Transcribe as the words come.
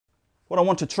what I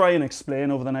want to try and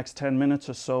explain over the next 10 minutes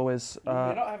or so is... You're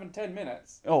not having 10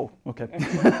 minutes. Oh, okay.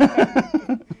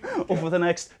 Over the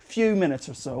next few minutes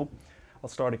or so, I'll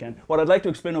start again. What I'd like to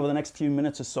explain over the next few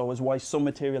minutes or so is why some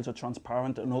materials are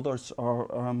transparent and others are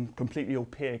completely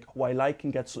opaque, why light can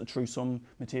get through some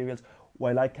materials,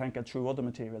 why light can't get through other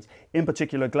materials. In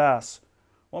particular, glass.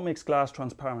 What makes glass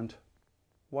transparent?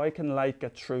 Why can light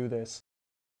get through this?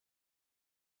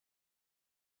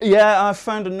 Yeah, I've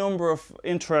found a number of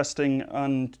interesting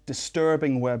and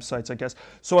disturbing websites, I guess.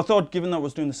 So I thought, given that I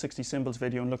was doing the 60 symbols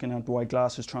video and looking at why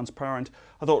glass is transparent,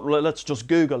 I thought, well, let's just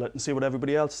Google it and see what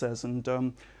everybody else says. And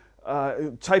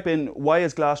type in, why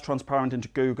is glass transparent into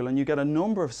Google, and you get a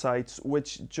number of sites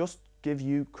which just give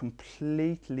you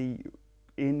completely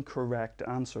incorrect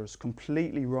answers,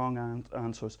 completely wrong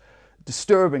answers.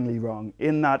 Disturbingly wrong,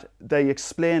 in that they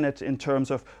explain it in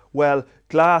terms of, well,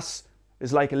 glass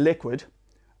is like a liquid,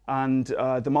 and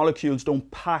the molecules don't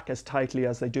pack as tightly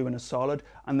as they do in a solid,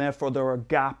 and therefore there are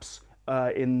gaps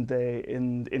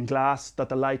in glass that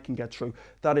the light can get through.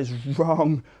 That is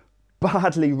wrong,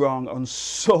 badly wrong on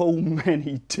so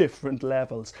many different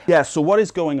levels. Yeah, so what is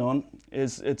going on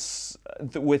is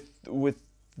with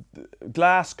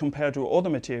glass compared to other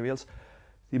materials,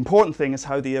 the important thing is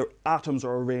how the atoms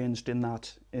are arranged in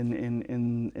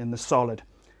the solid.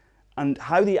 And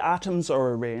how the atoms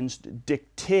are arranged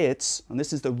dictates, and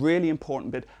this is the really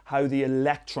important bit, how the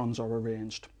electrons are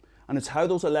arranged. And it's how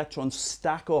those electrons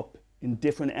stack up in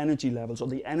different energy levels, or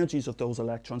the energies of those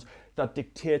electrons, that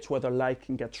dictates whether light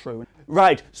can get through.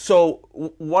 Right, so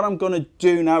what I'm going to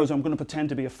do now is I'm going to pretend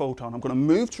to be a photon. I'm going to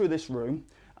move through this room,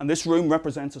 and this room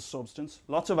represents a substance,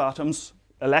 lots of atoms,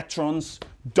 electrons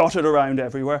dotted around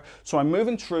everywhere. So I'm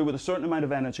moving through with a certain amount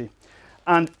of energy.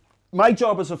 And my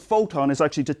job as a photon is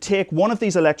actually to take one of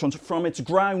these electrons from its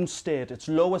ground state, its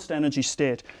lowest energy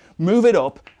state, move it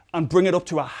up and bring it up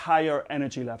to a higher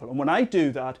energy level. And when I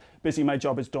do that, basically my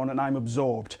job is done and I'm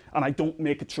absorbed and I don't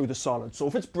make it through the solid. So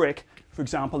if it's brick, for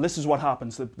example, this is what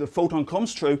happens. The photon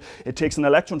comes through, it takes an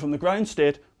electron from the ground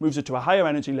state, moves it to a higher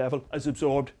energy level, is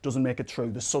absorbed, doesn't make it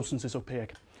through. The substance is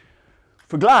opaque.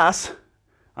 For glass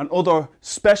and other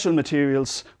special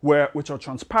materials which are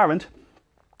transparent,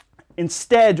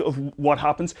 instead of what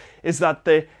happens is that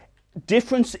the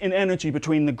difference in energy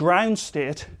between the ground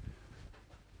state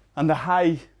and the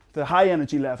high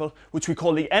energy level, which we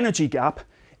call the energy gap,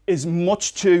 is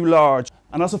much too large.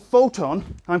 And as a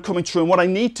photon, I'm coming through, and what I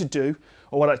need to do,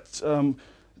 or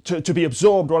to be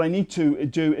absorbed, what I need to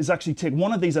do is actually take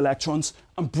one of these electrons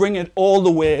and bring it all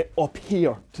the way up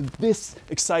here to this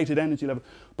excited energy level.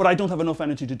 But I don't have enough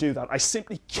energy to do that. I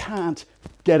simply can't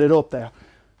get it up there.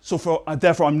 So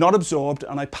therefore I'm not absorbed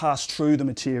and I pass through the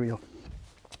material,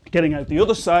 getting out the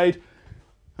other side,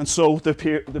 and so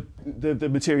the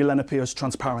material then appears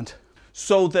transparent.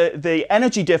 So the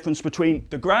energy difference between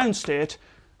the ground state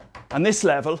and this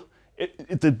level,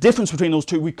 the difference between those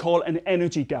two we call an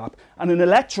energy gap. And an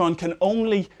electron can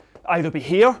only either be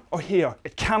here or here.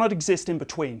 It cannot exist in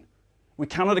between. We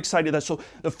cannot excite it there. So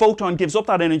the photon gives up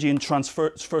that energy and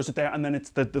transfers it there, and then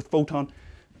it's the photon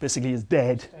basically is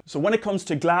dead. So when it comes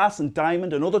to glass and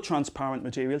diamond and other transparent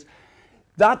materials,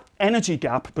 that energy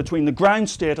gap between the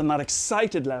ground state and that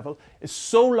excited level is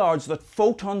so large that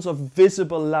photons of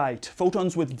visible light,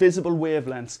 photons with visible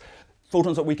wavelengths,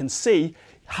 photons that we can see,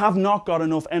 have not got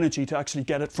enough energy to actually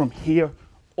get it from here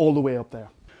all the way up there.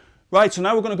 Right, so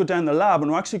now we're going to go down the lab and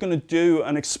we're actually going to do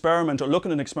an experiment, or look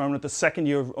at an experiment that the second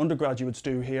year undergraduates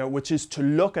do here, which is to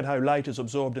look at how light is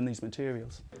absorbed in these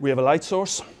materials. We have a light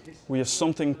source, we have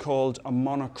something called a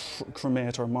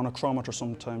monochromator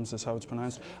sometimes is how it's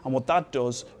pronounced, and what that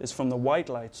does is from the white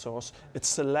light source, it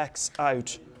selects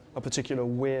out a particular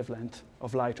wavelength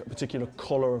of light, a particular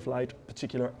colour of light, a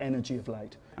particular energy of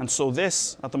light. And so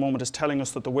this, at the moment, is telling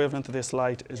us that the wavelength of this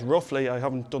light is roughly, I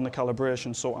haven't done the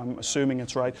calibration, so I'm assuming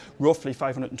it's right, roughly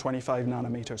 525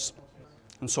 nanometers.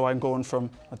 And so I'm going from,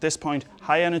 at this point,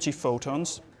 high energy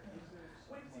photons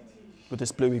with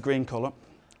this bluey-green colour,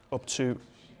 up to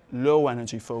low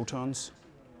energy photons.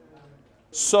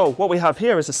 So what we have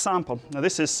here is a sample. Now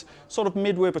this is sort of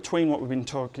midway between what we've been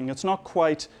talking. It's not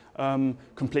quite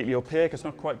completely opaque, it's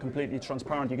not quite completely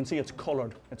transparent. You can see it's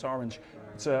coloured, it's orange.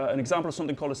 It's an example of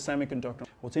something called a semiconductor.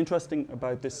 What's interesting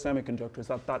about this semiconductor is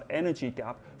that that energy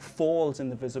gap falls in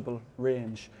the visible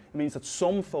range. It means that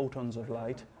some photons of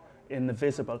light in the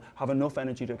visible have enough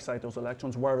energy to excite those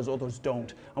electrons, whereas others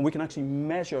don't. And we can actually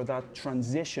measure that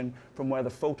transition from where the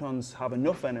photons have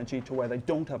enough energy to where they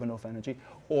don't have enough energy,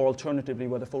 or alternatively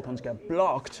where the photons get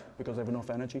blocked because they have enough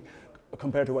energy,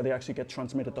 compared to where they actually get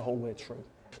transmitted the whole way through.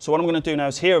 So what I'm going to do now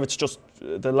is here, it's just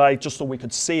the light, just so we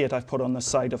could see it, I've put on the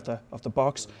side of the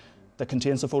box that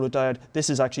contains the photodiode. This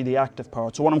is actually the active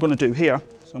part. So what I'm going to do here,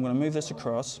 so I'm going to move this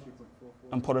across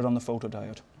and put it on the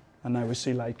photodiode. And now we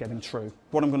see light getting through.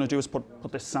 What I'm going to do is put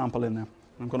this sample in there.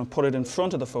 I'm going to put it in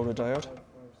front of the photodiode.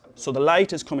 So the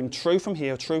light is coming through from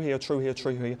here, through here, through here,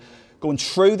 through here, going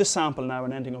through the sample now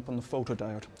and ending up on the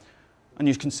photodiode. And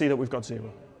you can see that we've got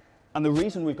 0. And the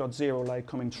reason we've got 0 light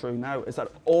coming through now is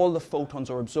that all the photons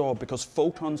are absorbed, because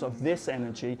photons of this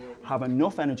energy have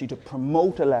enough energy to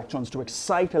promote electrons, to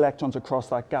excite electrons across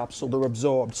that gap, so they're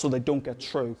absorbed, so they don't get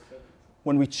through.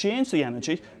 When we change the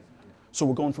energy, so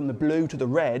we're going from the blue to the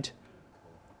red,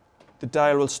 the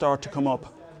dial will start to come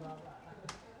up,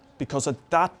 because at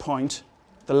that point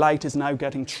the light is now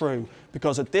getting through,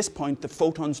 because at this point the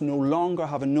photons no longer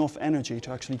have enough energy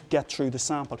to actually get through the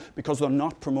sample, because they're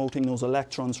not promoting those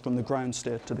electrons from the ground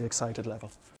state to the excited level.